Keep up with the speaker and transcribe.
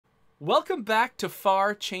Welcome back to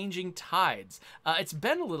Far Changing Tides. It's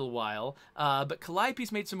been a little while, but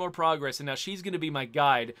Calliope's made some more progress, and now she's going to be my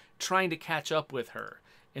guide, trying to catch up with her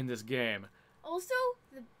in this game. Also,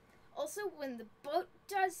 when the boat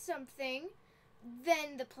does something,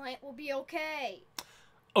 then the plant will be okay.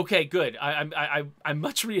 Okay, good. I'm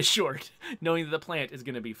much reassured knowing that the plant is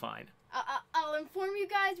going to be fine. I'll inform you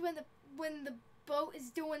guys when the boat is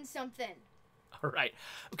doing something. All right.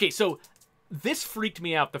 Okay, so this freaked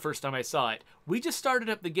me out the first time I saw it. We just started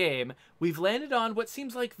up the game. We've landed on what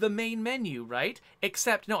seems like the main menu, right?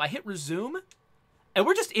 Except, no, I hit resume, and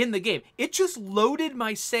we're just in the game. It just loaded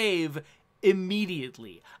my save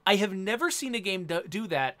immediately. I have never seen a game do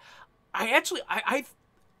that. I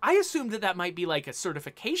assumed that might be like a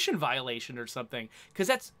certification violation or something,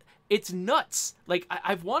 because it's nuts. Like,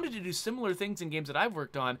 I've wanted to do similar things in games that I've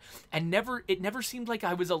worked on, and it never seemed like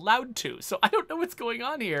I was allowed to. So I don't know what's going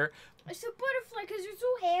on here. It's a butterfly because you're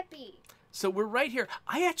so happy. So we're right here.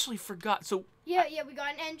 I actually forgot. So yeah, we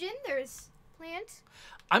got an engine. There's plant.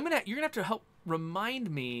 You're gonna have to help remind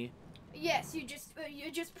me. Yes, you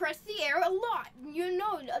just press the air a lot. You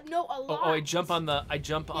know a lot. Oh, I jump on the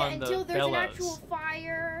until there's bellows. an actual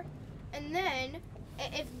fire, and then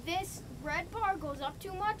if this red bar goes up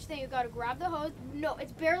too much, then you gotta grab the hose. No,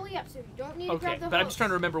 it's barely up, so you don't need to grab the hose. But I'm just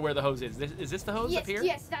trying to remember where the hose is. Is this the hose up here?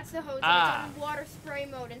 Yes, that's the hose. Ah. And it's on water spray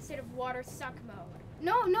mode instead of water suck mode.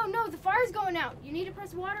 No, the fire's going out. You need to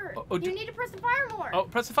press water. You need to press the fire more. Oh,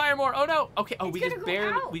 press the fire more. Oh no. Okay. Oh,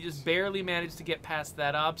 It's we just barely managed to get past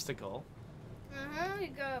that obstacle. You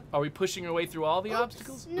go. Are we pushing our way through all the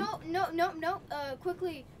obstacles? No.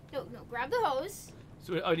 Quickly. No. Grab the hose.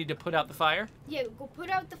 So I need to put out the fire? Yeah, go put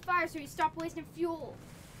out the fire so you stop wasting fuel.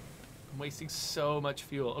 I'm wasting so much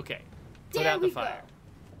fuel. Okay. Put There out the we fire.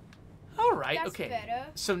 Go. All right. That's okay. better.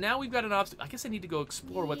 So now we've got an obstacle. I guess I need to go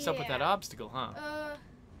explore what's up with that Yeah. obstacle, huh?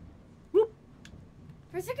 Whoop.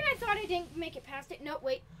 For a second I thought I didn't make it past it. No,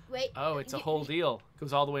 wait. Oh, it's a whole deal.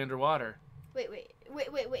 Goes all the way underwater. Wait.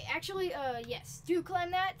 Actually, yes. Do you climb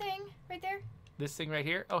that thing right there? This thing right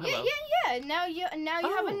here? Oh, hello. Yeah. Now you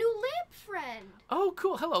have a new lamp friend. Oh,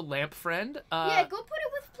 cool. Hello, lamp friend. Yeah, go put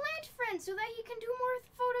it with plant friend so that he can do more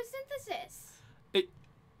photosynthesis.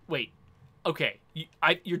 Wait. Okay.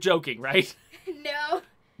 You're joking, right? No.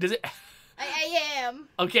 Does it? I am.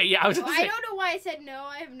 Okay, yeah, I was gonna say. I don't know why I said no.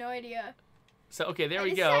 I have no idea. So, okay, there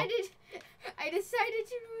we go. I decided to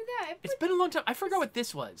do that. It's been a long time. I forgot what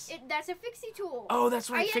this was. That's a fixie tool. Oh, that's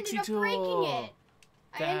right, I fixie ended up tool. breaking it.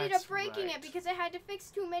 I ended up That's breaking right. it because I had to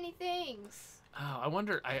fix too many things. Oh, I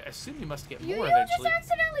wonder. I assume you must get You more just eventually.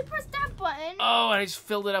 accidentally pressed that button. Oh, and I just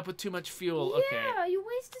filled it up with too much fuel. Okay. Yeah, you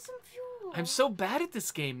wasted some fuel. I'm so bad at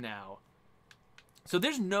this game now. So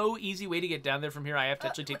there's no easy way to get down there from here. I have to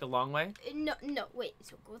actually take the long way. No, wait.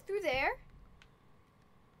 So go through there.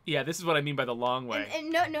 Yeah, this is what I mean by the long way. And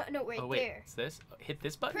no, wait, oh wait, there. it's this. Hit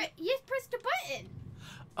this button. Yes, press the button.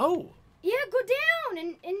 Oh. Yeah, go down,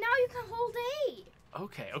 and now you can hold A.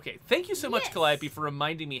 Okay. Thank you so much, Yes. Calliope, for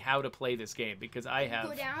reminding me how to play this game, because I have...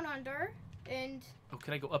 Go down under, and... Oh,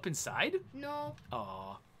 can I go up inside? No.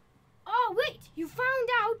 Aw. Oh, wait! You found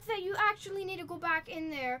out that you actually need to go back in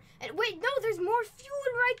there. And wait, no, there's more fuel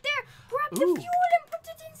right there! Grab the Ooh. fuel and put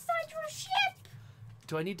it inside your ship!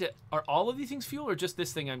 Do I need to... Are all of these things fuel, or just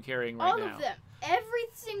this thing I'm carrying right All now? of them. Every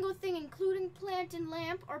single thing, including plant and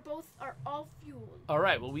lamp, are all fuel. All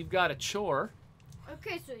right, well, we've got a chore.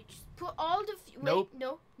 Okay, so you just put all the fuel... Nope.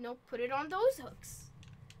 Wait, no, put it on those hooks.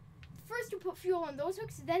 First you put fuel on those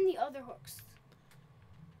hooks, then the other hooks.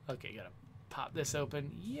 Okay, gotta pop this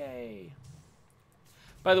open. Yay.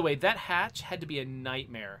 By the way, that hatch had to be a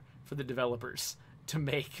nightmare for the developers to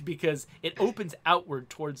make because it opens outward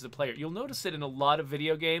towards the player. You'll notice it in a lot of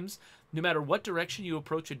video games. No matter what direction you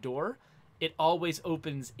approach a door, it always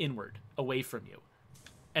opens inward, away from you.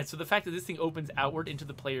 And so the fact that this thing opens outward into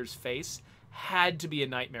the player's face had to be a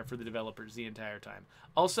nightmare for the developers the entire time.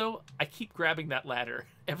 Also, I keep grabbing that ladder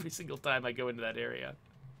every single time I go into that area.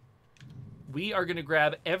 We are going to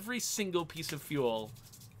grab every single piece of fuel.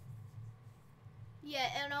 Yeah,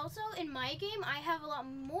 and also in my game, I have a lot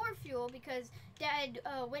more fuel because Dad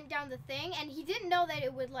went down the thing, and he didn't know that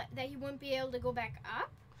that he wouldn't be able to go back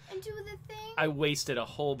up into the thing. I wasted a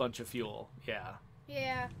whole bunch of fuel. Yeah.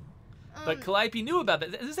 Yeah. But Calliope knew about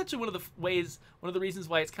that. This is actually one of the reasons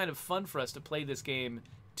why it's kind of fun for us to play this game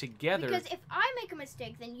together. Because if I make a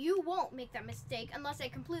mistake, then you won't make that mistake unless I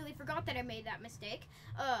completely forgot that I made that mistake.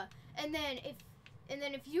 And then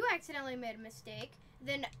if you accidentally made a mistake,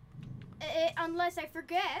 then unless I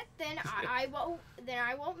forget, then I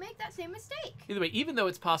won't make that same mistake. Either way, even though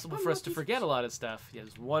it's possible for us to forget a lot of stuff, yeah,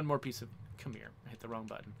 there's one more piece of... Come here. I hit the wrong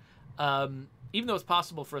button. even though it's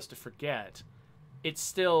possible for us to forget, it's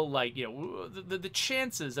still like, you know, the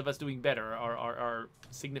chances of us doing better are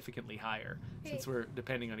significantly higher since we're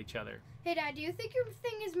depending on each other. Hey, Dad, do you think your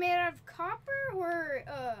thing is made out of copper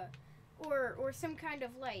or some kind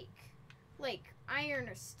of like iron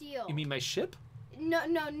or steel? You mean my ship?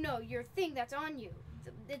 No, your thing that's on you.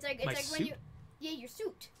 It's like when you, your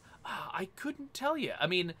suit. I couldn't tell you. I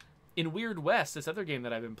mean, in Weird West, this other game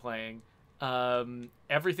that I've been playing,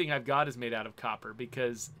 everything I've got is made out of copper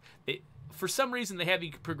because for some reason they have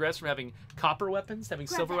you progress from having copper weapons, having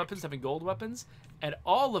silver weapons, having gold weapons, and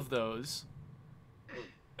all of those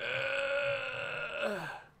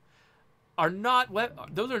are not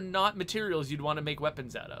those are not materials you'd want to make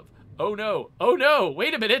weapons out of. Oh no,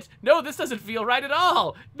 wait a minute. No, this doesn't feel right at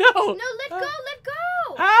all. No, let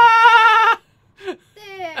go. Ah!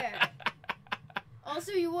 There.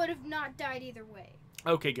 Also, you would have not died either way.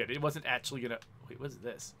 Okay, good. It wasn't actually gonna... Wait, what's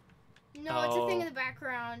this? No, it's a thing in the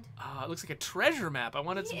background. It looks like a treasure map. I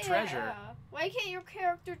wanted some treasure. Why can't your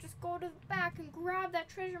character just go to the back and grab that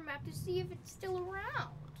treasure map to see if it's still around?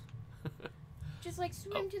 Just like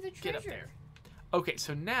swim to the treasure. Get up there. Okay,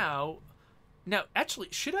 so now, actually,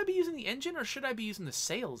 should I be using the engine or should I be using the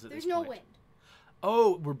sails at this point? There's no wind.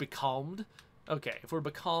 Oh, we're becalmed? Okay, if we're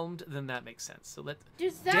becalmed, then that makes sense. So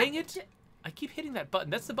dang it! I keep hitting that button.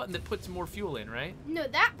 That's the button that puts more fuel in, right? No,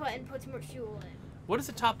 that button puts more fuel in. What does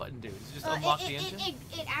the top button do? Does it just unlock the engine?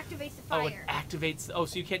 It activates the fire. Oh, it activates... Oh,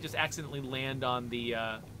 so you can't just accidentally land on the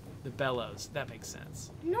bellows. That makes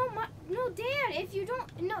sense. No, Dad. If you don't...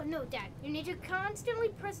 No, Dad. You need to constantly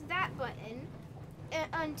press that button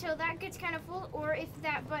until that gets kind of full, or if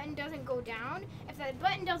that button doesn't go down. If that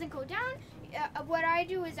button doesn't go down, what I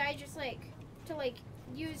do is I just,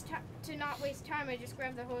 to not waste time, I just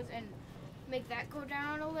grab the hose and make that go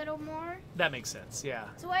down a little more. That makes sense, yeah.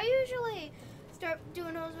 So I usually start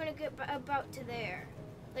doing hose when I get about to there.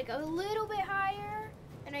 Like a little bit higher,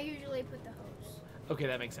 and I usually put the hose. Okay,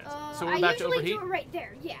 that makes sense. So we're about to overheat? I usually do it right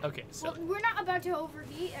there, yeah. Okay, so... Well, we're not about to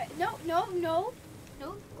overheat. No,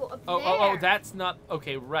 go up there. Oh, that's not...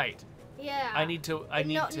 Okay, right. Yeah. I need to...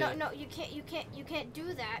 No, you can't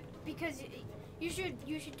do that, because you should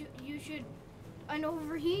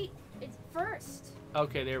unoverheat it first.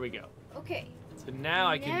 Okay, there we go. Okay. So now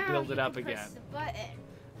I can build it up again. Press the button.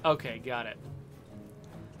 Okay, got it.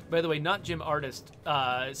 By the way, Not Jim Artist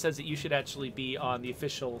says that you should actually be on the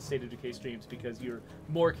official State of Decay streams because you're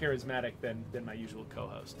more charismatic than my usual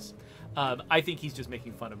co-hosts. I think he's just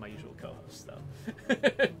making fun of my usual co-hosts, though.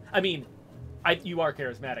 I mean, you are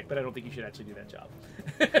charismatic, but I don't think you should actually do that job.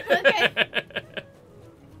 Okay.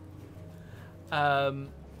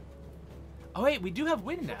 Oh, wait, we do have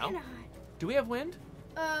wind now. Do we have wind?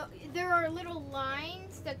 There are little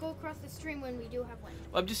lines that go across the stream when we do have wind.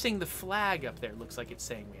 Well, I'm just saying the flag up there looks like it's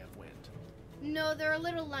saying we have wind. No, there are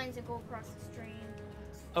little lines that go across the stream.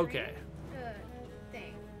 Okay.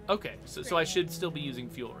 Thing. Okay, so I should still be using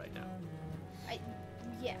fuel right now.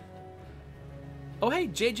 Yeah. Oh, hey,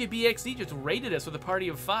 JJBXD just raided us with a party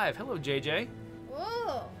of 5. Hello, JJ.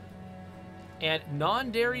 Whoa. And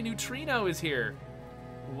Non-Dairy Neutrino is here.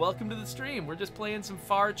 Welcome to the stream. We're just playing some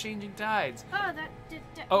Far-Changing Tides.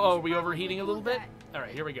 Oh, are we overheating a little bit? All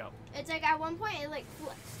right, here we go. It's like at one point it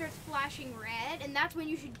starts flashing red, and that's when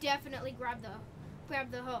you should definitely grab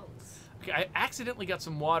the hose. Okay, I accidentally got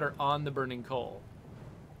some water on the burning coal.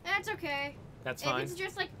 That's okay. That's fine. If it's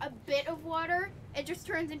just like a bit of water, it just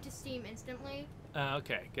turns into steam instantly.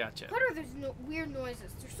 Okay, gotcha. What are those weird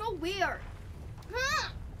noises? They're so weird. Huh?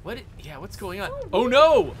 What's going on? So oh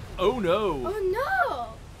no! Oh no! Oh no!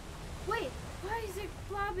 Wait, why is it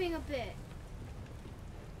flopping a bit?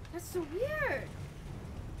 That's so weird.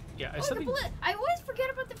 Yeah, I always forget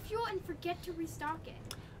about the fuel and forget to restock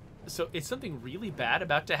it. So is something really bad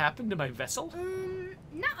about to happen to my vessel?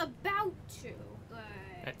 Not about to, but...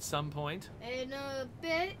 At some point? In a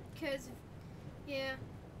bit, because, yeah.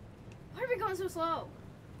 Why are we going so slow?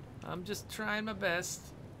 I'm just trying my best.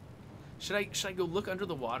 Should I go look under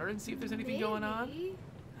the water and see if there's anything going on?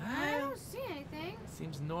 I don't see anything.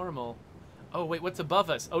 Seems normal. Oh, wait, what's above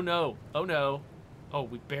us? Oh, no. Oh, no. Oh,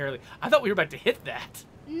 we barely... I thought we were about to hit that.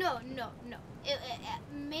 No.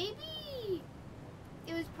 Maybe...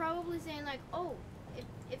 It was probably saying, like, oh,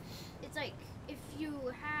 if it's like, if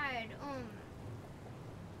you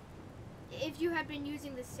had been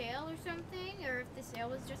using the sail or something, or if the sail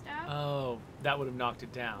was just out. Oh, that would have knocked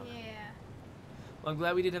it down. Yeah. Well, I'm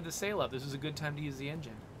glad we didn't have the sail up. This was a good time to use the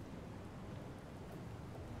engine.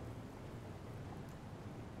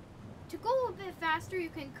 To go a bit faster, you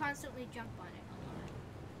can constantly jump on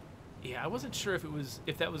it Yeah, I wasn't sure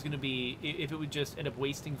if that was going to be if it would just end up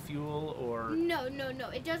wasting fuel or. No.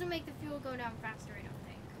 It doesn't make the fuel go down faster, I don't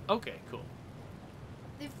think. Okay, cool.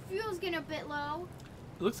 The fuel's getting a bit low.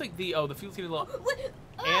 It looks like the fuel's getting low,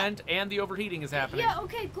 Ah! and the overheating is happening. Yeah.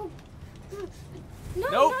 Okay. Go. No,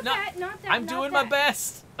 Nope, not that. I'm doing my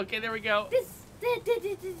best. Okay, there we go. This.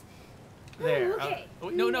 There. Okay.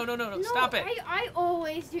 No! Stop it! I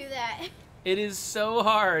always do that. It is so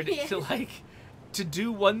hard Yeah. to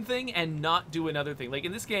do one thing and not do another thing. Like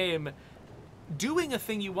in this game, doing a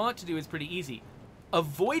thing you want to do is pretty easy.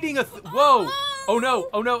 Avoiding a whoa! Oh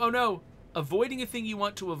no! Avoiding a thing you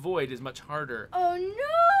want to avoid is much harder. Oh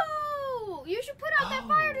no! You should put out that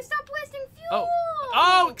fire to stop wasting fuel.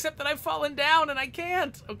 Oh! Except that I've fallen down and I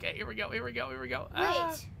can't. Okay, here we go. Wait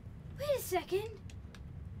a second.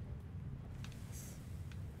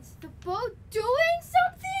 Is the boat doing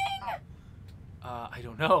something? I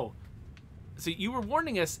don't know. So you were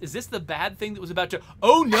warning us. Is this the bad thing that was about to?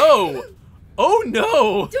 Oh no! Oh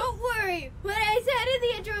no! Don't worry. What I said in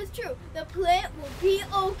the intro is true. The plant will be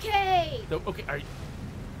okay. Okay, are you?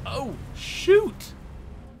 Oh shoot!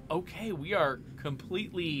 Okay, we are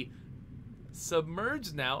completely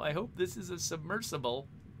submerged now. I hope this is a submersible.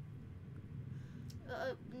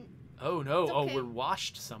 Oh no! Okay. Oh, we're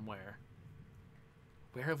washed somewhere.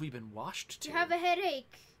 Where have we been washed to? You have a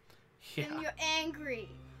headache. Yeah. And you're angry.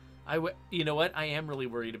 You know what? I am really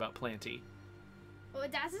worried about Planty. Oh,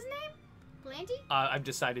 that's his name? Planty? I've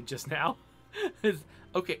decided just now.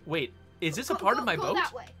 Okay, wait. Is this a part of my boat? Go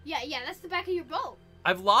that way. Yeah, that's the back of your boat.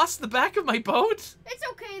 I've lost the back of my boat? It's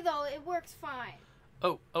okay, though. It works fine.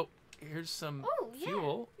 Oh, here's some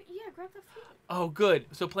fuel. Yeah, grab the fuel. Oh, good.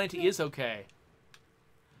 So Planty is okay.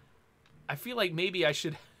 I feel like maybe I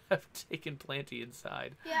should have taken Planty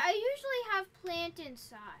inside. Yeah, I usually have Plant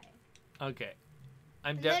inside. Okay.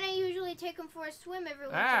 And then I usually take him for a swim every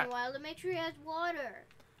once in a while to make sure he has water.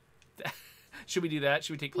 Should we do that?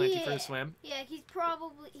 Should we take Planty for a swim? Yeah, he's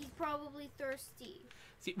probably thirsty.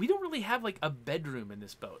 See, we don't really have like a bedroom in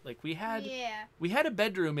this boat. Like we had a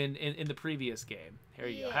bedroom in the previous game. Here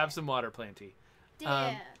you go. Have some water, Planty.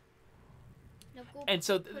 Yeah. Now go and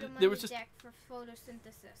so put him there on was the just deck for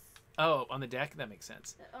photosynthesis. Oh, on the deck? That makes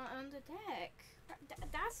sense. On the deck.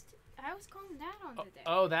 I was calling that on the deck.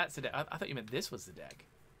 Oh, that's the deck. I thought you meant this was the deck.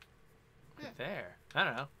 Right there. I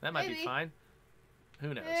don't know. That might be fine.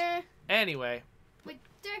 Who knows? Anyway. With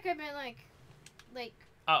deck, I meant like.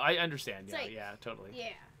 Oh, I understand. Yeah, like, yeah, totally.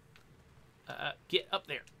 Yeah. Get up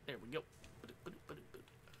there. There we go.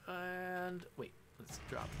 And wait, let's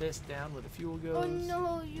drop this down where the fuel goes. Oh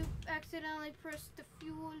no, you accidentally pressed the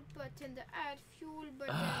fuel button, the add fuel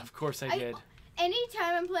button. Of course I did.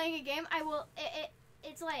 Anytime I'm playing a game, I will.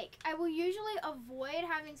 It's like I will usually avoid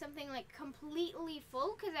having something like completely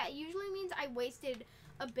full because that usually means I wasted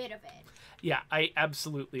a bit of it. Yeah, I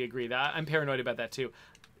absolutely agree. That I'm paranoid about that too.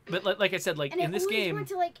 But like I said, like in this game, I want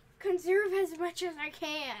to like conserve as much as I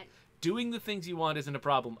can. Doing the things you want isn't a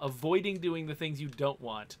problem. Avoiding doing the things you don't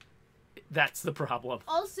want, that's the problem.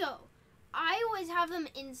 Also, I always have them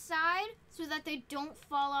inside so that they don't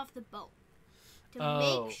fall off the boat. To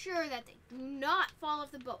make sure that they do not fall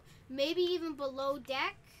off the boat. Maybe even below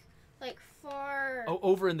deck, like far... Oh,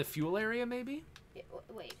 over in the fuel area, maybe?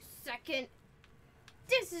 Wait a second.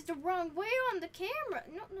 This is the wrong way on the camera.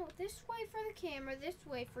 No, this way for the camera, this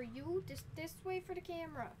way for you, this way for the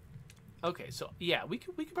camera. Okay, so yeah, we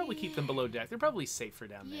could probably keep them below deck. They're probably safer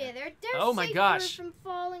down there. Yeah, they're oh my gosh. from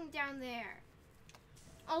falling down there.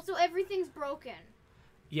 Also, everything's broken.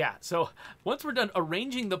 Yeah, so once we're done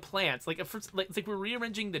arranging the plants, it's like we're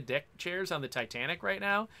rearranging the deck chairs on the Titanic right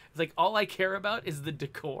now. It's like all I care about is the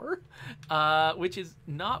decor, which is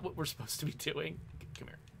not what we're supposed to be doing. Come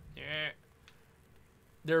here. Yeah.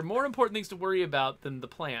 There are more important things to worry about than the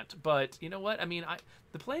plant, but you know what? I mean,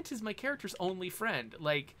 the plant is my character's only friend.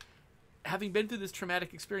 Like, having been through this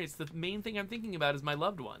traumatic experience, the main thing I'm thinking about is my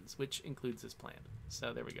loved ones, which includes this plant.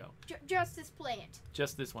 So there we go. Just this plant.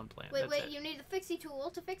 Just this one plant. Wait, That's it. you need the fixie tool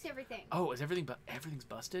to fix everything. Oh, is everything's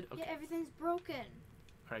busted? Okay. Yeah, everything's broken.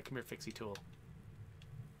 All right, come here, fixie tool.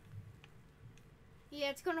 Yeah,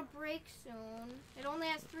 it's gonna break soon. It only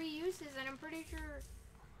has 3 uses, and I'm pretty sure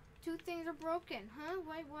 2 things are broken. Huh?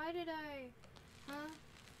 Why did I? Huh?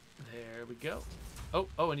 There we go. Oh,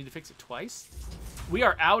 I need to fix it twice? We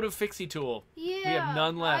are out of fixie tool. Yeah. We have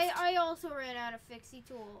none left. I also ran out of fixie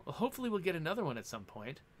tool. Well, hopefully we'll get another one at some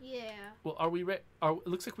point. Yeah. Well, are we ready? It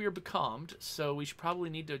looks like we are becalmed, so we should probably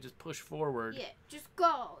need to just push forward. Yeah, just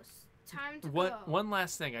go. Time to go. One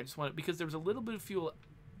last thing. I just want because there was a little bit of fuel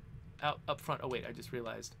up front. Oh, wait, I just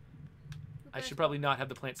realized. I should probably not have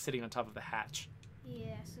the plant sitting on top of the hatch.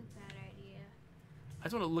 Yeah, it's a bad idea. I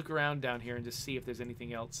just want to look around down here and just see if there's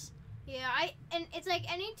anything else. Yeah, and it's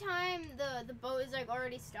like anytime the boat is like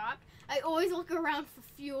already stopped, I always look around for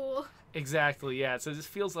fuel. Exactly, yeah. So this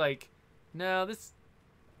feels like, no, this,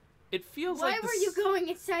 it feels Why like were you going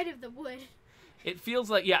inside of the wood? It feels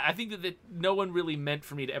like, yeah, I think that no one really meant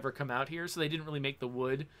for me to ever come out here, so they didn't really make the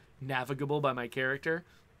wood navigable by my character.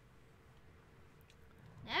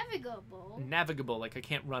 Navigable, like I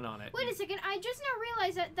can't run on it. Wait a second, I just now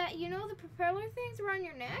realized that you know the propeller things around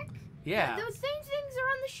your neck? Yeah. Those same things are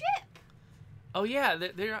on the ship. Oh yeah,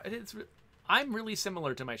 I'm really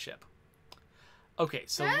similar to my ship. Okay,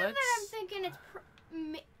 so now let's... that I'm thinking it's...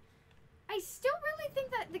 I still really think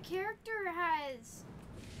that the character has...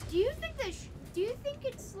 Do you think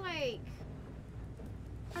it's like...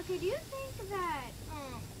 Okay, do you think that...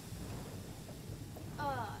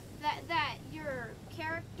 that your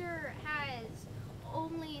character has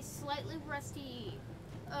only slightly rusty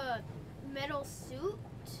metal suit,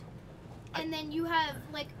 and then you have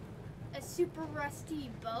like a super rusty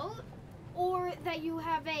boat, or that you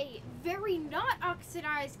have a very not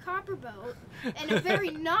oxidized copper boat and a very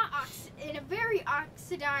very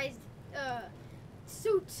oxidized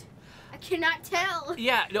suit? I cannot tell.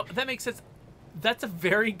 Yeah, no, that makes sense. That's a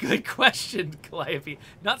very good question, Calliope.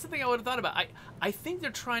 Not something I would have thought about. I think they're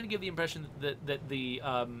trying to give the impression that the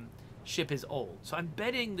ship is old. So I'm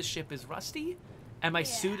betting the ship is rusty, and my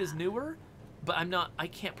suit is newer. But I'm not. I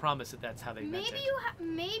can't promise that that's how they meant it.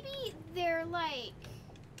 Maybe they're like.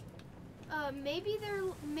 Maybe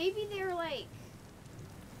they're like.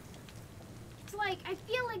 It's like I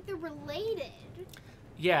feel like they're related.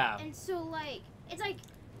 Yeah. And so like it's like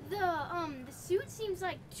the suit seems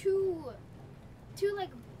like too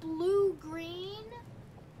like blue green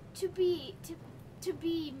to be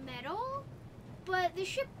metal, but the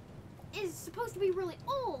ship is supposed to be really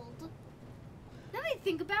old. Now that I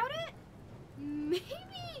think about it, maybe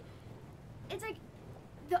it's like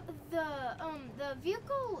the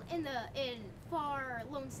vehicle in Far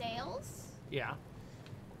Lone Sails. Yeah.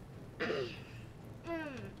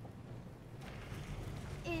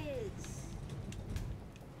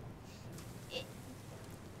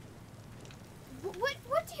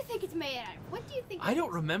 What do you think it's made out of? What do you think? I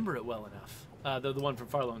don't remember it well enough. The one from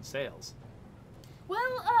Far Lone Sails. Well,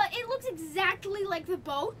 it looks exactly like the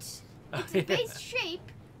boat. Its base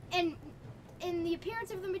shape and the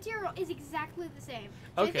appearance of the material is exactly the same.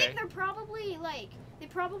 So Okay. I think they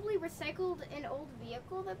probably recycled an old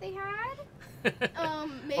vehicle that they had.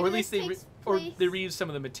 Maybe or at least they reused some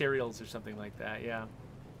of the materials or something like that. Yeah.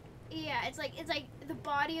 Yeah, it's like the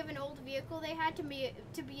body of an old vehicle they had to be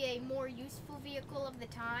a more useful vehicle of the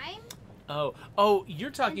time. Oh, you're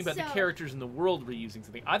talking And about the so- characters in the world reusing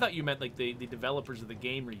something. I thought you meant like the developers of the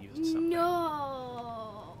game reused something.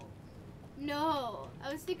 No.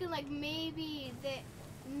 I was thinking like maybe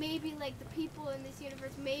like the people in this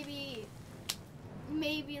universe maybe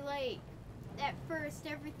like at first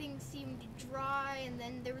everything seemed dry and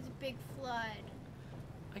then there was a big flood.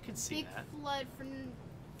 I could see that. Flood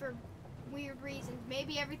for weird reasons.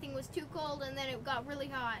 Maybe everything was too cold and then it got really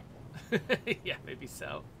hot. Yeah, maybe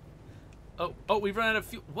so. Oh, we've run out of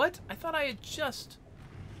fuel. What? I thought I had just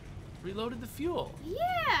reloaded the fuel.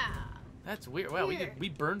 Yeah. That's weird. Wow, Weird. we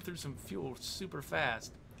burned through some fuel super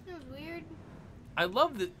fast. That was weird. I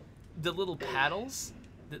love the little paddles.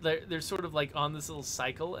 They're sort of like on this little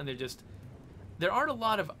cycle, and there aren't a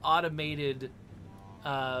lot of automated,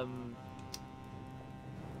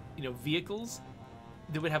 vehicles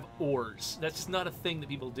that would have oars. That's just not a thing that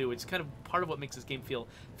people do. It's kind of part of what makes this game feel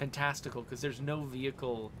fantastical, because there's no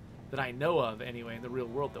vehicle that I know of anyway in the real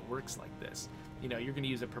world that works like this. You're going to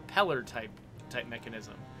use a propeller type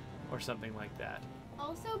mechanism or something like that.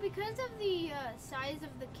 Also, because of the size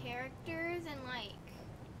of the characters and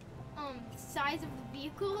size of the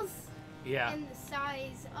vehicles, Yeah. and the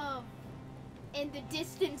size of and the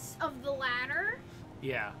distance of the ladder,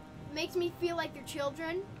 Yeah. makes me feel like they're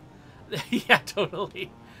children. Yeah, totally.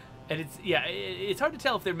 And it's hard to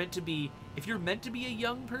tell if you're meant to be a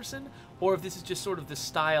young person, or if this is just sort of the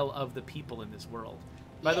style of the people in this world.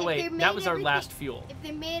 By the way, that was our last fuel. If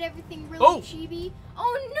they made everything really chibi.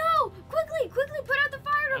 Oh no! Quickly, put out the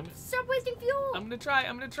fire! Stop wasting fuel! I'm gonna try.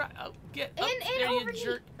 Oh, get up And there, you overheat.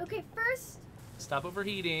 jerk. Okay, first, Stop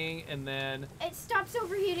overheating, and then... it stops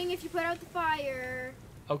overheating if you put out the fire.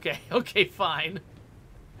 Okay, fine.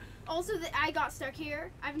 Also, I got stuck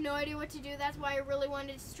here. I have no idea what to do. That's why I really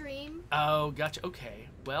wanted to stream. Oh, gotcha. Okay,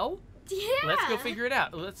 well... Yeah. Let's go figure it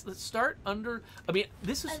out. Let's start under... I mean,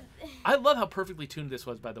 this is... I love how perfectly tuned this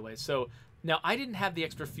was, by the way. So, now, I didn't have the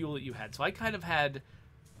extra fuel that you had, so I kind of had...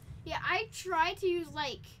 Yeah, I tried to use,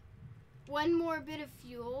 like, one more bit of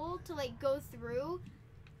fuel to, like, go through,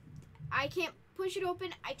 I can't push it open.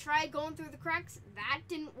 I tried going through the cracks. That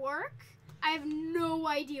didn't work. I have no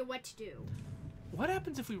idea what to do. What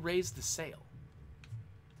happens if we raise the sail?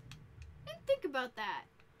 I didn't think about that.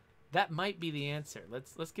 That might be the answer.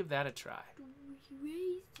 Let's give that a try.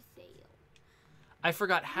 Raise the sail. I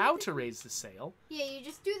forgot how to raise the sail. Yeah, you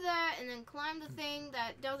just do that and then climb the thing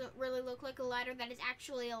that doesn't really look like a ladder. That is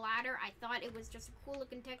actually a ladder. I thought it was just a cool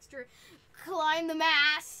looking texture. Climb the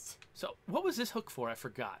mast. So what was this hook for? I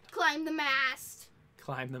forgot. Climb the mast.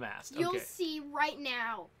 Climb the mast. You'll Okay. see right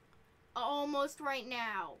now. Almost right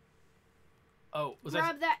now. Oh, was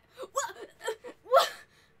Grab that? that. What?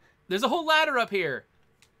 There's a whole ladder up here.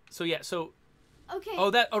 So yeah. So. Okay.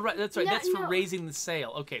 Oh, right. That's right. No, That's for no. raising the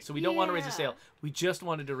sail. Okay, so we don't want to raise the Yeah. sail. We just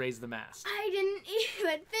wanted to raise the mast. I didn't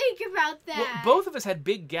even think about that. Well, both of us had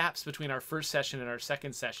big gaps between our first session and our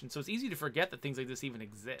second session, so it's easy to forget that things like this even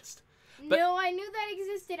exist. But- No, I knew that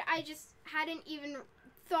existed. I just hadn't even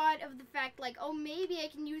thought of the fact, like, oh, maybe I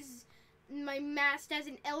can use my mast as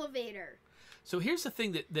an elevator. So here's the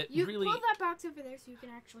thing that You really. pull that box over there so you can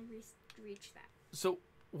actually reach that. So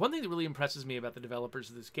one thing that really impresses me about the developers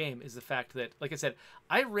of this game is the fact that, like I said,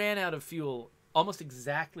 I ran out of fuel almost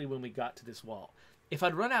exactly when we got to this wall. If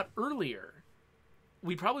I'd run out earlier,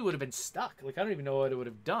 we probably would have been stuck. Like, I don't even know what it would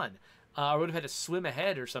have done. I would have had to swim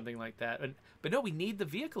ahead or something like that. But no, we need the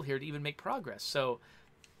vehicle here to even make progress. So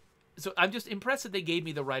I'm just impressed that they gave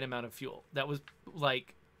me the right amount of fuel. That was,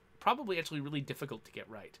 like, probably actually really difficult to get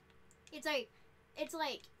right. It's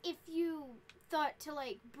like if you thought to,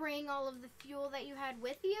 like, bring all of the fuel that you had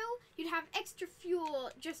with you, you'd have extra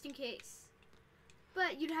fuel just in case.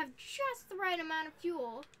 But you'd have just the right amount of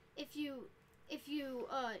fuel if you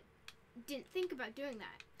didn't think about doing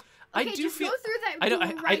that. Okay, I do just feel. go through that I know,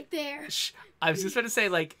 door right there. I was just going to say,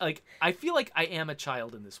 like I feel like I am a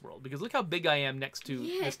child in this world because look how big I am next to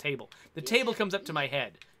this table. The table comes up to my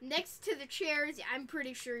head. Next to the chairs, I'm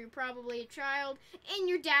pretty sure you're probably a child in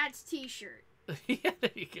your dad's t-shirt. Yeah,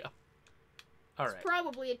 there you go. All right. It's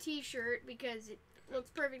probably a t-shirt because it looks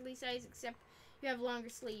perfectly sized except you have longer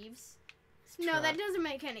sleeves. No, try. that doesn't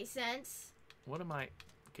make any sense. What am I?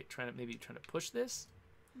 Okay, trying to push this.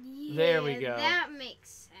 Yeah, There we go. That makes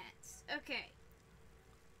sense. Okay.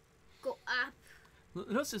 Go up.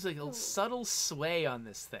 Notice there's like a subtle sway on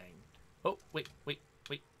this thing. Oh, wait.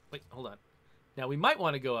 Hold on. Now we might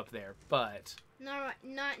want to go up there, but Not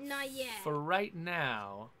yet. for right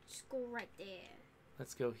now, Just go right there.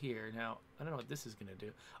 let's go here. Now, I don't know what this is going to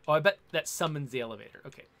do. Oh, I bet that summons the elevator.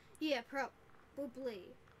 Okay. Yeah,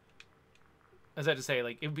 probably. As I had to say,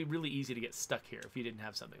 like, it would be really easy to get stuck here if you didn't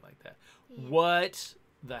have something like that. Yeah. What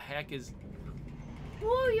the heck is...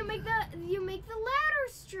 Whoa, you make the ladder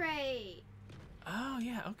straight. Oh,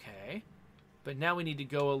 yeah, okay. But now we need to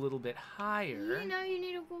go a little bit higher. You know you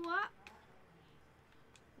need to go up.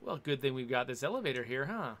 Well, good thing we've got this elevator here,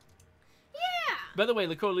 huh? Yeah. By the way,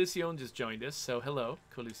 La Coalition just joined us, so hello,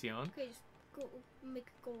 Coalition. Okay, just make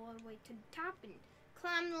it go all the way to the top and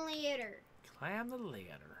climb the ladder. Climb the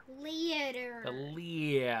ladder. Ladder. The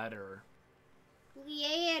ladder.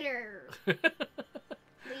 Ladder.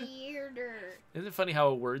 Ladder. Isn't it funny how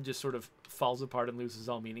a word just sort of falls apart and loses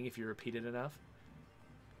all meaning if you repeat it enough?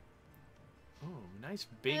 Oh, nice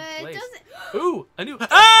big place. It doesn't. Ooh, a new...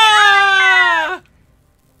 Ah!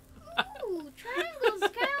 Ooh, triangles,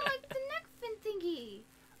 kind of like the neck fin thingy.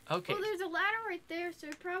 Okay. Oh, there's a ladder right there, so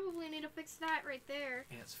we probably need to fix that right there.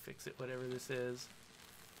 Yeah, let's fix it, whatever this is.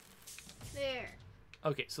 There.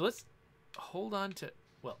 Okay, so let's hold on to...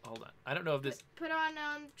 Well, hold on. I don't know if this... Put on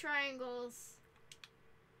triangles.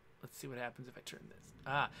 Let's see what happens if I turn this.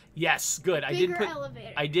 Ah, yes, good. Bigger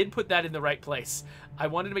elevator. I did put that in the right place. I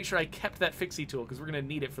wanted to make sure I kept that fixie tool because we're going to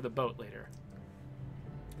need it for the boat later.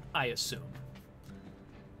 I assume.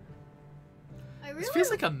 This feels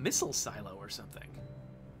like a missile silo or something.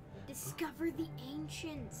 Discover the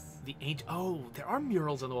ancients. Oh, there are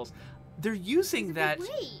murals on the walls. They're using that.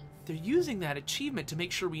 Wait. They're using that achievement to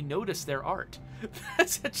make sure we notice their art.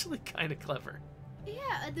 That's actually kind of clever.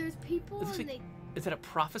 Yeah, there's people and they... Is that a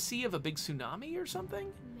prophecy of a big tsunami or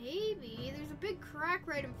something? Maybe. There's a big crack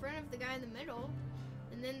right in front of the guy in the middle.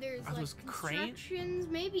 And then there's Are like those constructions.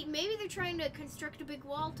 Maybe they're trying to construct a big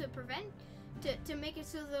wall to prevent to make it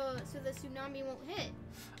so the tsunami won't hit.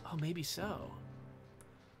 Oh, maybe so.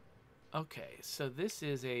 Okay, so this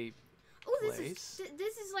is a Oh, place.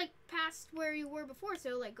 this is like past where you were before.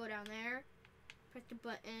 So like go down there, press the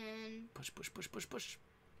button. Push. Push.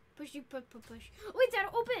 Wait,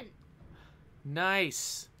 that'll open.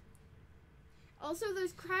 Nice. Also,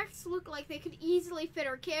 those cracks look like they could easily fit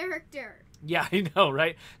our character. Yeah, I know,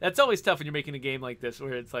 right? That's always tough when you're making a game like this,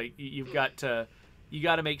 where it's like you got to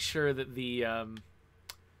make sure that the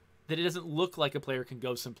that it doesn't look like a player can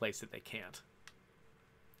go someplace that they can't.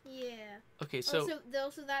 Yeah. Okay, so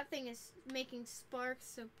Also that thing is making sparks,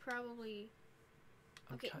 so probably.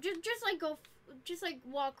 Okay, I'm just like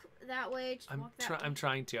walk that way. I'm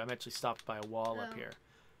trying to. I'm actually stopped by a wall up here.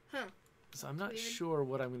 Huh. So I'm not Weird. sure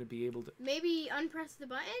what I'm going to be able to. Maybe unpress the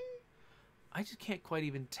button. I just can't quite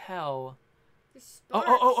even tell. There's Oh,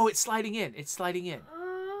 sparks. oh! It's sliding in. It's sliding in.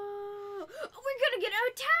 Oh, we're gonna get an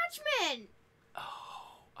attachment.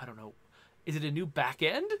 Oh, I don't know. Is it a new back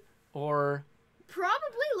end or?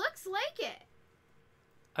 Probably looks like it.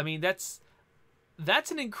 I mean, that's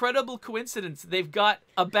an incredible coincidence. They've got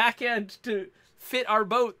a back end to fit our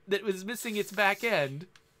boat that was missing its back end.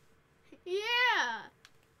 Yeah.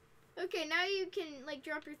 Okay, now you can like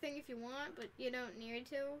drop your thing if you want, but you don't need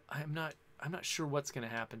to. I'm not sure what's gonna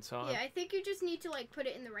happen. So yeah, I think you just need to like put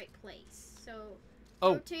it in the right place. So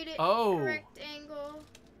Oh. rotate it Oh. correct angle.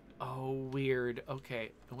 Oh, weird.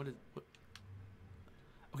 Okay.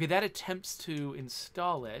 Okay, that attempts to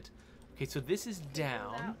install it. Okay, so this is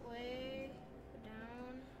down. Go that way.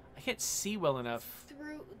 Down. I can't see well enough.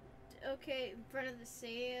 Through. Okay, in front of the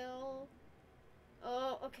sail.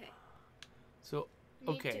 Oh, okay. So, Need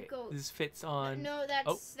okay, to go. this fits on. No,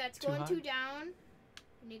 that's too going high? too down.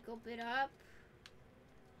 You need to go a bit up.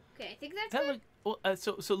 Okay, I think that's That good. look. Well,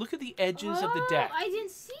 so look at the edges of the deck. I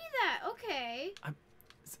didn't see that. Okay.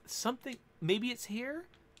 Something. Maybe it's here.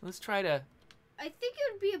 Let's try to. I think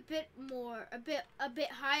it would be a bit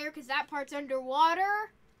higher because that part's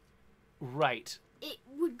underwater. Right. It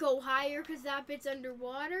would go higher because that bit's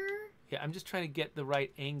underwater. Yeah, I'm just trying to get the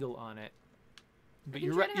right angle on it. But can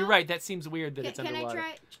you're try right. to You're help. right. That seems weird that it's underwater.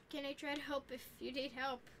 Can I try to help if you need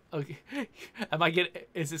help? Okay.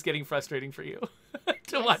 Is this getting frustrating for you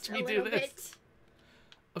to Yes, watch a me do little this? bit.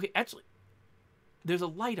 Okay, actually, there's a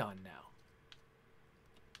light on now.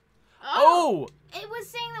 Oh! It was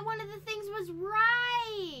saying that one of the things was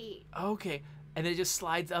right. Okay, and then it just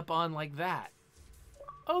slides up on like that.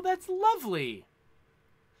 Oh, that's lovely.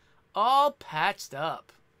 All patched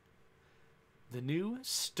up. The new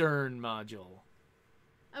stern module.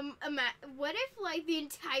 What if like the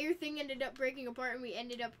entire thing ended up breaking apart and we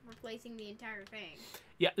ended up replacing the entire thing?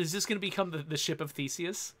 Yeah, is this going to become the ship of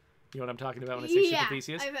Theseus? You know what I'm talking about when I say ship of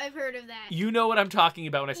Theseus? I've heard of that. You know what I'm talking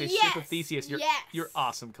about when I say ship of Yes, Theseus. yes. You're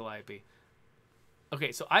awesome, Calliope.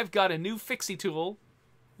 Okay, so I've got a new fixie tool,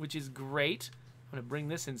 which is great. I'm going to bring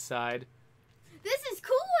this inside. This is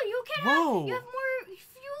cool. You can Whoa. you have more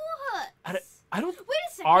fuel hooks. I don't... Wait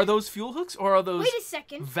a second. Are those fuel hooks or are those Wait a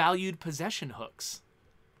second. valued possession hooks?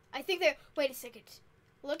 I think they're... Wait a second.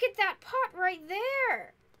 Look at that pot right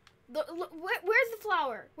there. Look, where's the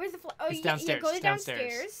flower? Where's the flower? Oh, It's downstairs. Go It's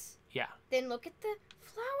downstairs. Yeah. Then look at the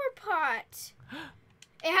flower pot.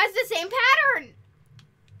 It has the same pattern.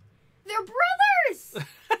 They're brothers.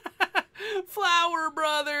 Flower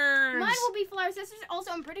brothers. Mine will be flower sisters.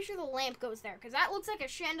 Also, I'm pretty sure the lamp goes there because that looks like a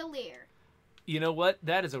chandelier. You know what?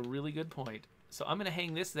 That is a really good point. So I'm going to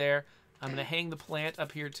hang this there. I'm going to hang the plant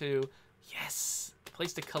up here too. Yes. A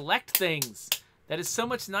place to collect things. That is so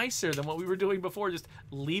much nicer than what we were doing before, just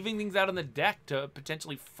leaving things out on the deck to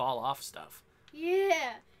potentially fall off stuff.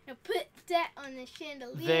 Yeah. Now put that on the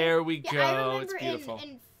chandelier. There we go. I remember It's beautiful.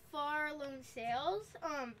 in Far Lone Sails,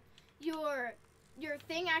 your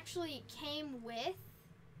thing actually came with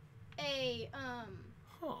a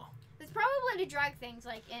Huh. It's probably to drag things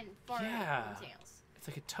like in Far Yeah. Lone Sails. It's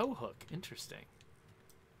like a tow hook. Interesting.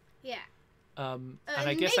 Yeah. And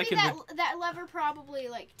I guess I maybe can that lever probably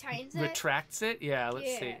like tightens it. retracts it. Yeah,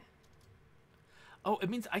 let's see. Oh,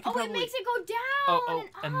 it means I can probably... it makes it go down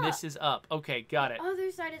and up. this is up. Okay, got it. The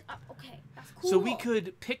other side is up. Okay, that's cool. So we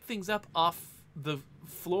could pick things up off the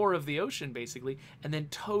floor of the ocean, basically, and then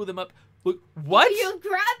tow them up. Look, what? You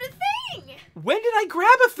grabbed a thing. When did I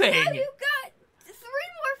grab a thing? Now you got 3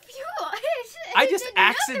 more fuel. I just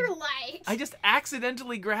another light. I just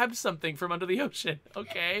accidentally grabbed something from under the ocean.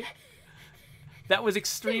 Okay. That was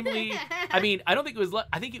extremely... I mean, I don't think it was...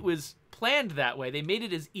 I think it was planned that way. They made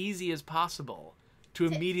it as easy as possible to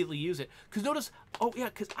immediately use it. Because notice... Oh, yeah,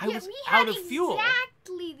 because I was out of fuel.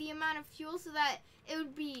 Exactly the amount of fuel so that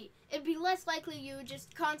it'd be less likely you would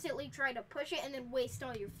just constantly try to push it and then waste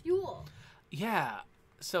all your fuel. Yeah.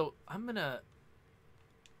 So, I'm going to...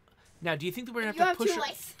 Now, do you think that we're going to You have to push... have 2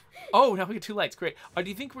 lights. Oh, now we get 2 lights. Great. Do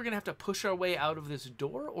you think we're going to have to push our way out of this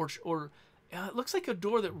door? Or it looks like a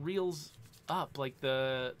door that reels up like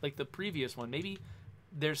the previous one. Maybe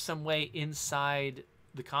there's some way inside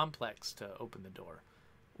the complex to open the door.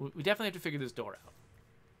 We definitely have to figure this door out.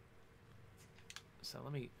 So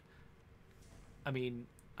let me... I mean,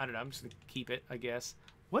 I don't know. I'm just going to keep it, I guess.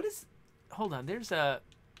 What is... Hold on. There's a...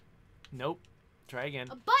 Nope. Try again.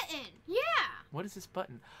 A button. Yeah. What is this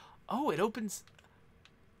button? Oh, it opens.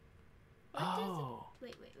 What does it...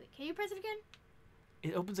 Wait. Can you press it again?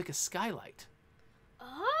 It opens like a skylight.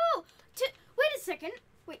 Oh. Wait a second.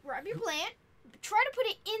 Wait, grab your plant. Try to put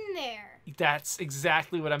it in there. That's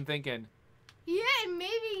exactly what I'm thinking. Yeah, and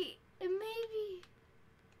maybe.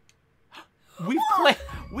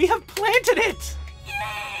 We have planted it.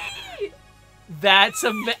 Yay! That's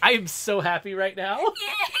I am so happy right now.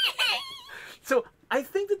 So I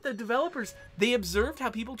think that the developers, they observed how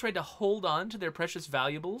people tried to hold on to their precious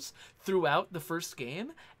valuables throughout the first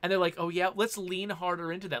game, and they're like, oh yeah, let's lean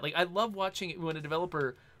harder into that. Like, I love watching it when a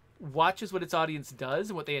developer watches what its audience does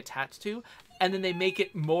and what they attach to, and then they make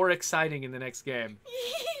it more exciting in the next game.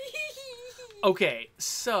 Okay,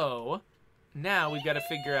 so now we've got to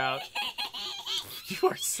figure out. You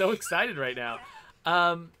are so excited right now.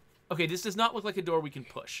 Okay, this does not look like a door we can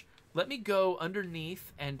push. Let me go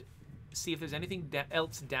underneath and see if there's anything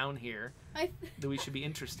else down here that we should be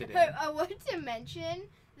interested in. I want to mention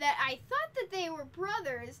that I thought that they were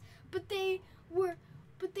brothers, but they were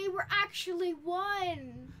actually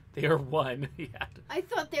one. They are one. Yeah. I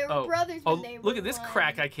thought they were brothers when they were look at this one.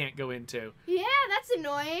 crack I can't go into. Yeah, that's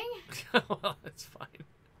annoying. Well, that's fine.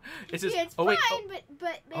 It's just, yeah, it's wait, fine,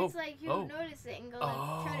 but it's like you don't notice it and go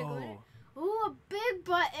and try to go in it. Ooh, a big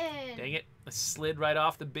button. Dang it. I slid right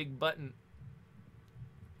off the big button.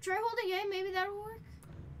 Try holding it. Maybe that'll work.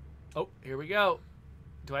 Oh, here we go.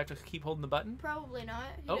 Do I have to keep holding the button? Probably not.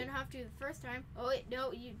 You didn't have to the first time. Oh, wait,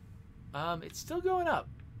 no, you... It's still going up.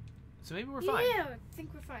 So maybe we're fine. Yeah, I think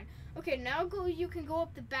we're fine. Okay, now you can go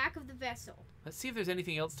up the back of the vessel. Let's see if there's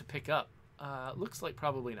anything else to pick up. Looks like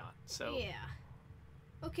probably not. So. Yeah.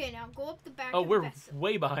 Okay, now go up the back of the vessel. Oh, we're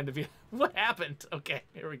way behind the view. What happened? Okay,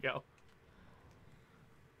 here we go.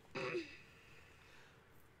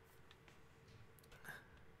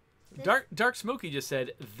 Dark Smokey just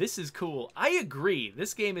said, "This is cool." I agree.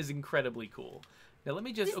 This game is incredibly cool. Now let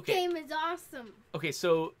me just. This game is awesome. Okay,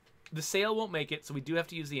 so the sail won't make it, so we do have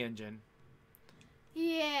to use the engine.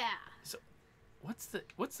 Yeah. So, what's the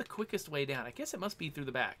quickest way down? I guess it must be through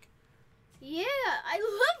the back. Yeah, I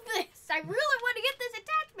love this. I really want to get this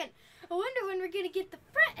attachment. I wonder when we're gonna get the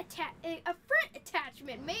front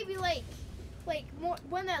attachment. Maybe like more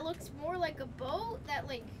one that looks more like a boat that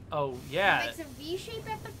like. Oh yeah. Makes a V shape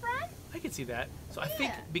at the front. I can see that. So I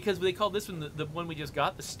think because they call this one the one we just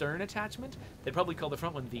got, the stern attachment, they probably call the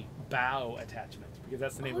front one the bow attachment because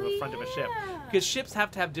that's the name of the front of a ship. Because ships have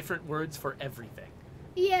to have different words for everything.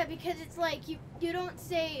 Yeah, because it's like you don't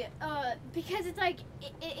say because it's like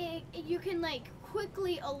you can like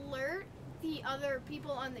quickly alert the other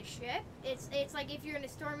people on the ship. It's like if you're in a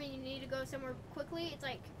storm and you need to go somewhere quickly, it's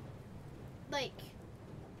like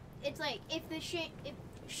if the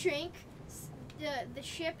the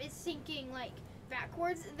ship is sinking like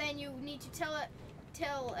backwards, then you need to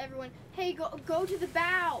tell everyone, hey, go to the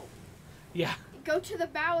bow. Yeah. Go to the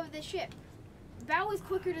bow of the ship. Bow is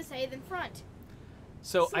quicker to say than front.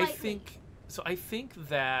 So Slightly. I think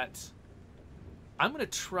that I'm gonna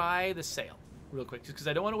try the sail real quick just because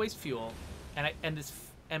I don't want to waste fuel,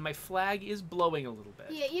 and my flag is blowing a little bit.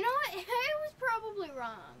 Yeah, you know what? I was probably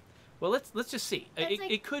wrong. Well, let's just see.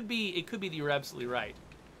 It could be that you're absolutely right.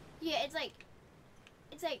 Yeah, it's like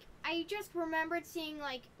I just remembered seeing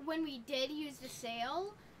like when we did use the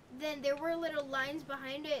sail, then there were little lines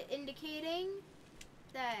behind it indicating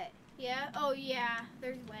that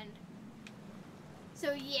there's wind.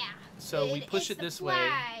 So yeah. So we push it this way.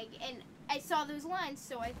 And I saw those lines,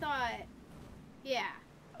 so I thought, yeah.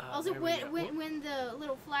 Also, when the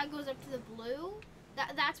little flag goes up to the blue,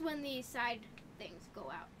 that's when the side things go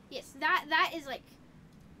out. Yes, that is like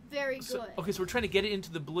very good. Okay, so we're trying to get it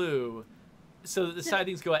into the blue, so that the side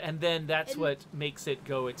things go out, and then that's what makes it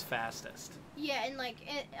go its fastest. Yeah, and like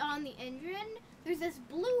on the engine, there's this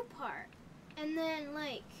blue part, and then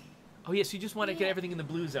like. Oh yes, you just want to get everything in the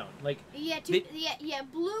blue zone, like. Yeah,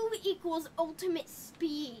 blue equals ultimate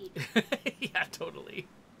speed. Yeah, totally.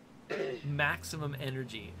 Maximum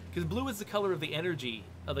energy, because blue is the color of the energy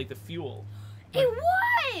of like the fuel. It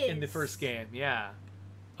was in the first game, yeah.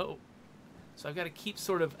 Oh, so I've got to keep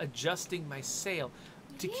sort of adjusting my sail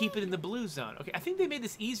to keep it in the blue zone. Okay, I think they made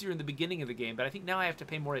this easier in the beginning of the game, but I think now I have to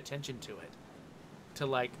pay more attention to it, to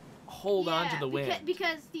like hold on to the wind.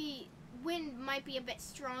 Because the wind might be a bit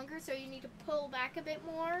stronger, so you need to pull back a bit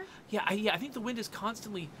more. Yeah, I think the wind is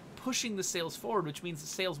constantly pushing the sails forward, which means the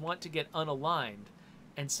sails want to get unaligned,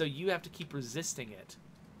 and so you have to keep resisting it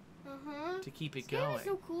to keep it going. It's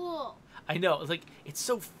so cool. I know, it's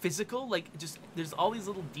so physical. Like, just there's all these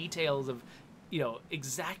little details of,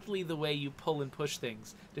 exactly the way you pull and push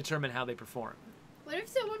things determine how they perform. What if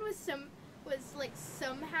someone was was like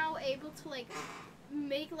somehow able to like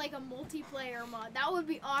make like a multiplayer mod. That would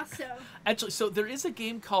be awesome. Actually, so there is a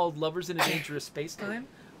game called Lovers in a Dangerous Spacetime,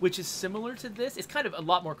 which is similar to this. It's kind of a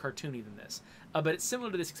lot more cartoony than this, but it's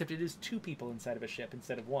similar to this, except it is 2 people inside of a ship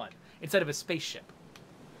instead of 1, instead of a spaceship.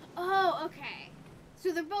 Oh, okay.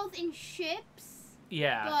 So they're both in ships.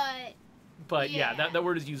 Yeah. But yeah, that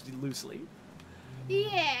word is used loosely.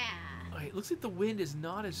 Yeah. Okay, it looks like the wind is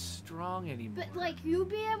not as strong anymore. But like you'd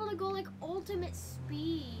be able to go like ultimate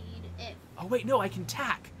speed if. Oh wait, no, I can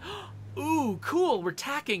tack. Ooh, cool. We're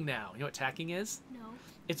tacking now. You know what tacking is? No.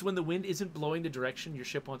 It's when the wind isn't blowing the direction your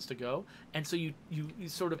ship wants to go, and so you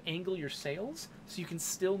sort of angle your sails so you can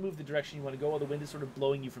still move the direction you want to go while the wind is sort of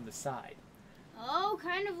blowing you from the side. Oh,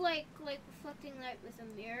 kind of like reflecting light with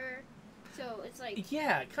a mirror. So it's like.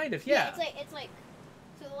 Yeah, kind of. Yeah. It's like.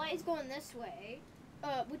 So the light is going this way,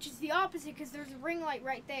 which is the opposite because there's a ring light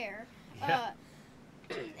right there. Yeah.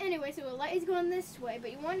 Anyway, so the light is going this way,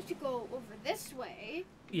 but you want it to go over this way.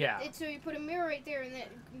 Yeah. So you put a mirror right there, and then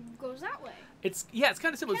it goes that way. It's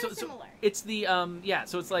kind of similar. Kinda So similar. it's the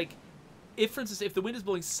So it's like, if for instance, if the wind is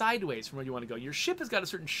blowing sideways from where you want to go, your ship has got a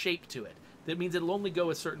certain shape to it. That means it'll only go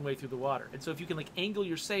a certain way through the water. And so if you can like angle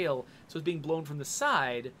your sail so it's being blown from the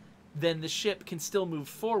side, then the ship can still move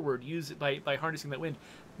forward, use it by harnessing that wind.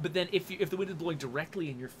 But then if the wind is blowing directly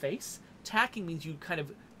in your face, tacking means you kind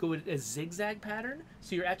of go in a zigzag pattern,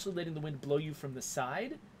 so you're actually letting the wind blow you from the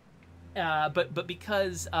side. But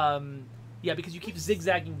because because you keep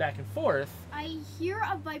zigzagging back and forth. I hear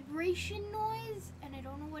a vibration noise, and I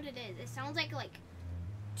don't know what it is. It sounds like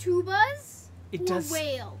tubas It or does.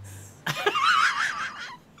 whales.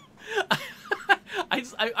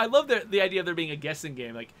 I love the idea of there being a guessing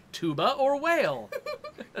game, like tuba or whale.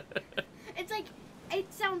 It's like,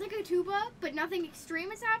 it sounds like a tuba, but nothing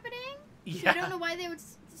extreme is happening. Yeah. So I don't know why they would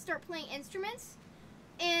start playing instruments.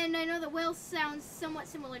 And I know the whale sounds somewhat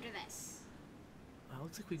similar to this. Well,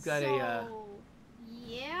 looks like we've got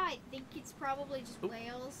yeah, I think it's probably just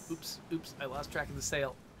whales. Oops, I lost track of the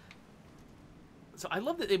sail. So I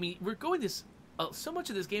love that, I mean, we're going this, so much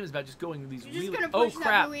of this game is about just going these You're just really, gonna push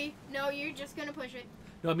that buoy. No, you're just gonna push it.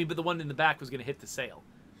 No, I mean, but the one in the back was gonna hit the sail.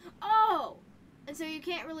 Oh! And so you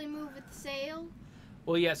can't really move with the sail?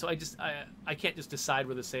 Well, yeah, so I can't just decide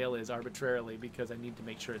where the sail is arbitrarily because I need to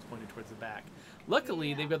make sure it's pointed towards the back.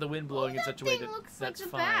 Luckily, they've got the wind blowing in such a way that looks that's like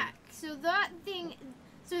the fine. back. So that thing,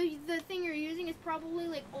 so the thing you're using is probably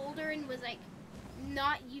like older and was like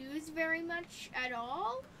not used very much at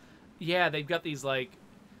all? Yeah, they've got these like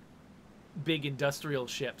big industrial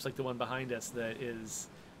ships like the one behind us that is,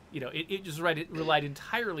 it just relied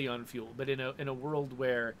entirely on fuel. But in a world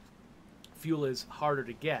where fuel is harder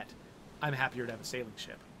to get, I'm happier to have a sailing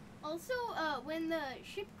ship. Also, when the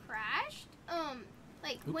ship crashed,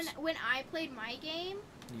 when I played my game,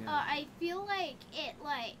 I feel like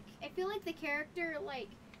the character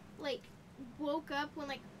like woke up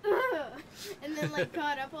when and then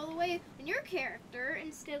got up all the way, and your character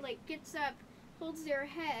instead gets up, holds their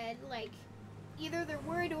head either they're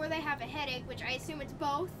worried or they have a headache, which I assume it's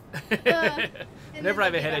both. Whenever I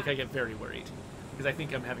have a headache, I get very worried because I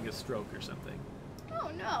think I'm having a stroke or something. Oh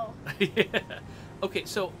no. Yeah. Okay,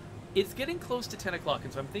 so it's getting close to 10 o'clock,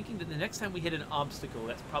 and so I'm thinking that the next time we hit an obstacle,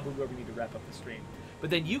 that's probably where we need to wrap up the stream. But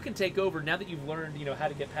then you can take over, now that you've learned, how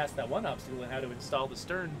to get past that one obstacle and how to install the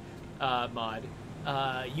stern mod,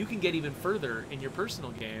 you can get even further in your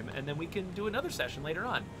personal game, and then we can do another session later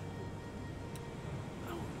on.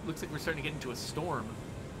 Oh, looks like we're starting to get into a storm.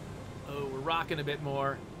 Oh, we're rocking a bit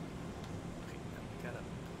more. Okay, we gotta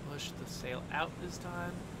push the sail out this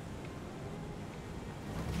time.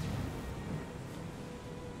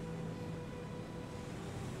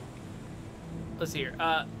 Let's see here.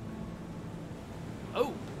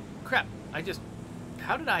 Oh, crap.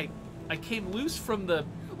 How did I came loose from the...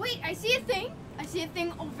 Wait, I see a thing. I see a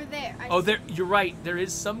thing over there. You're right. There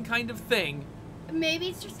is some kind of thing. Maybe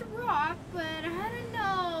it's just a rock, but I don't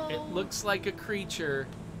know. It looks like a creature.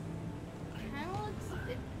 Kind of looks a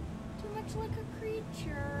bit too much like a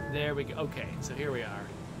creature. There we go. Okay, so here we are.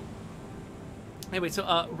 Anyway, so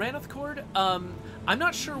Raneth Cord, I'm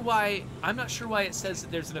not sure why it says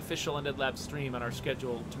that there's an official Undead Lab stream on our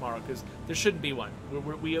schedule tomorrow, because there shouldn't be one.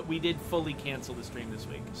 We did fully cancel the stream this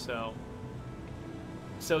week, so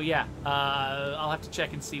yeah, I'll have to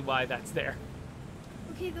check and see why that's there.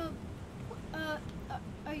 Okay,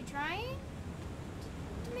 are you trying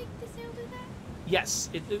to make the sail do that? Yes,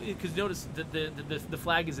 because notice the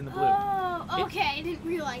flag is in the blue. Oh, okay, I didn't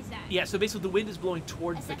realize that. Yeah, so basically the wind is blowing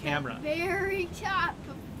towards It's the at camera. The very top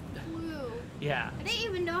of blue. Yeah. I didn't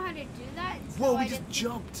even know how to do that. So Whoa, we just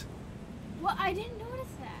jumped. Well, I didn't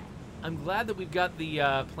notice that. I'm glad that we've got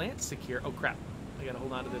the plants secure. Oh, crap. I gotta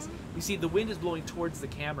hold on to this. You see, the wind is blowing towards the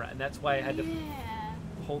camera, and that's why I had to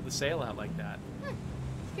hold the sail out like that.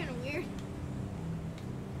 It's kind of weird.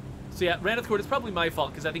 So yeah, Raneth Court is probably my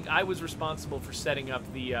fault, because I think I was responsible for setting up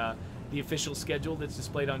the official schedule that's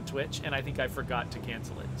displayed on Twitch, and I think I forgot to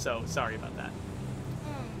cancel it. So, sorry about that.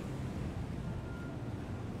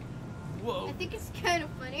 Whoa. I think it's kind of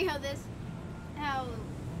funny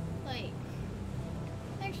like,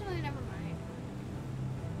 actually, never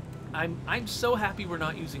mind. I'm so happy we're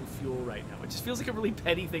not using fuel right now. It just feels like a really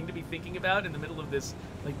petty thing to be thinking about in the middle of this,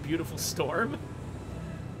 like, beautiful storm.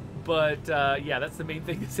 But, yeah, that's the main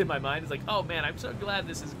thing that's in my mind. It's like, oh, man, I'm so glad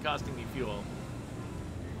this isn't costing me fuel.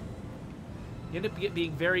 You end up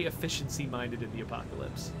being very efficiency-minded in the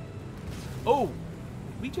apocalypse. Oh!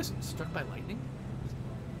 We just struck by lightning?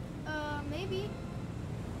 Maybe.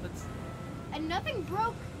 Let's... And nothing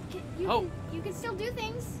broke. You can still do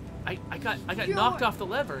things. I got knocked off the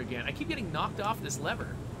lever again. I keep getting knocked off this lever.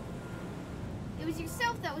 It was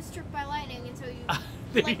yourself that was struck by lightning until you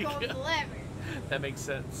let go of the lever. That makes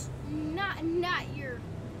sense. Not your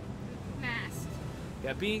mask.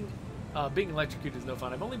 Yeah, being electrocuted is no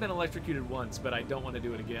fun. I've only been electrocuted once, but I don't want to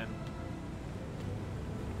do it again.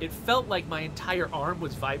 It felt like my entire arm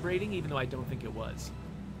was vibrating, even though I don't think it was.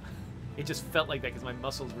 It just felt like that because my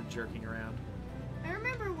muscles were jerking around. I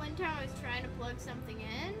remember one time I was trying to plug something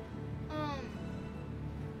in,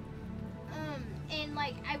 and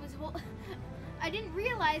like I didn't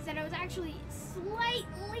realize that I was actually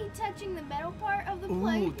slightly touching the metal part of the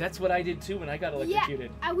plug. Ooh, that's what I did too when I got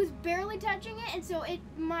electrocuted. Yeah, I was barely touching it, and so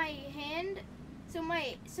my hand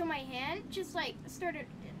just like started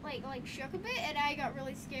like shook a bit, and I got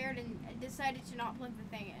really scared and decided to not plug the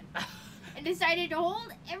thing in. And decided to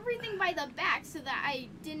hold everything by the back so that I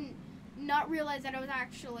didn't not realize that I was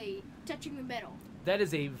actually touching the metal. That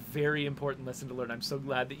is a very important lesson to learn. I'm so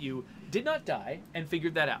glad that you did not die and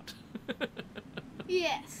figured that out.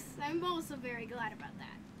 Yes, I'm also very glad about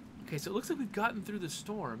that. Okay, so it looks like we've gotten through the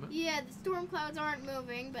storm. Yeah, the storm clouds aren't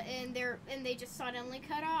moving, and they just suddenly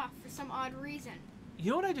cut off for some odd reason.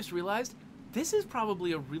 You know what I just realized? This is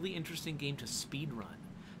probably a really interesting game to speed run.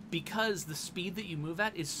 Because the speed that you move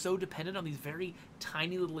at is so dependent on these very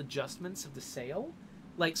tiny little adjustments of the sail.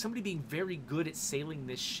 Like, somebody being very good at sailing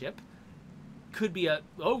this ship could be a...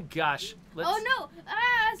 Oh, gosh. Oh, no!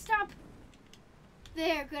 Ah, stop!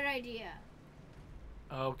 There, good idea.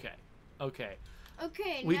 Okay. Okay.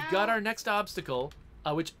 Okay, We've got our next obstacle,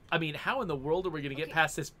 which, I mean, how in the world are we going to get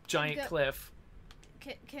past this giant cliff?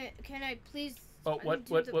 Can I please... Oh,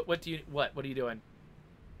 what are you doing?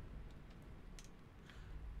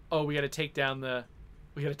 Oh, we got to take down the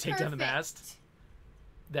mast.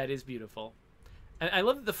 That is beautiful. And I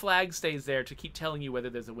love that the flag stays there to keep telling you whether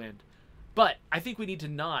there's a wind. But I think we need to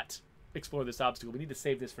not explore this obstacle. We need to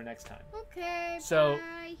save this for next time. Okay, so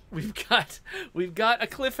bye. we've got a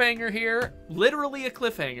cliffhanger here, literally a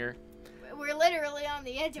cliffhanger. We're literally on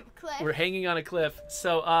the edge of a cliff. We're hanging on a cliff.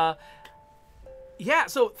 So yeah,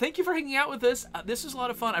 so thank you for hanging out with us. This was a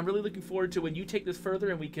lot of fun. I'm really looking forward to when you take this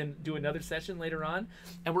further and we can do another session later on.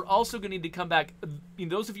 And we're also going to need to come back.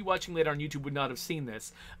 Those of you watching later on YouTube would not have seen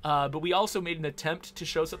this. But we also made an attempt to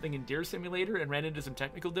show something in Deer Simulator and ran into some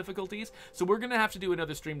technical difficulties. So we're going to have to do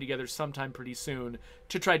another stream together sometime pretty soon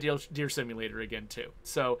to try Deer Simulator again too.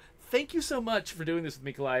 So thank you so much for doing this with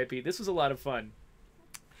me, Calliope. This was a lot of fun.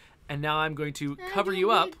 And now I'm going to cover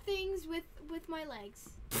you up. Things with my legs.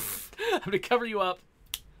 I'm going to cover you up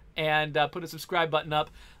and put a subscribe button up.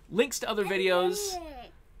 Links to other videos,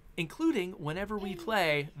 including whenever we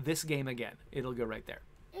play this game again. It'll go right there.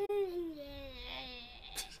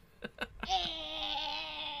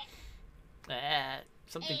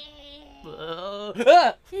 Something...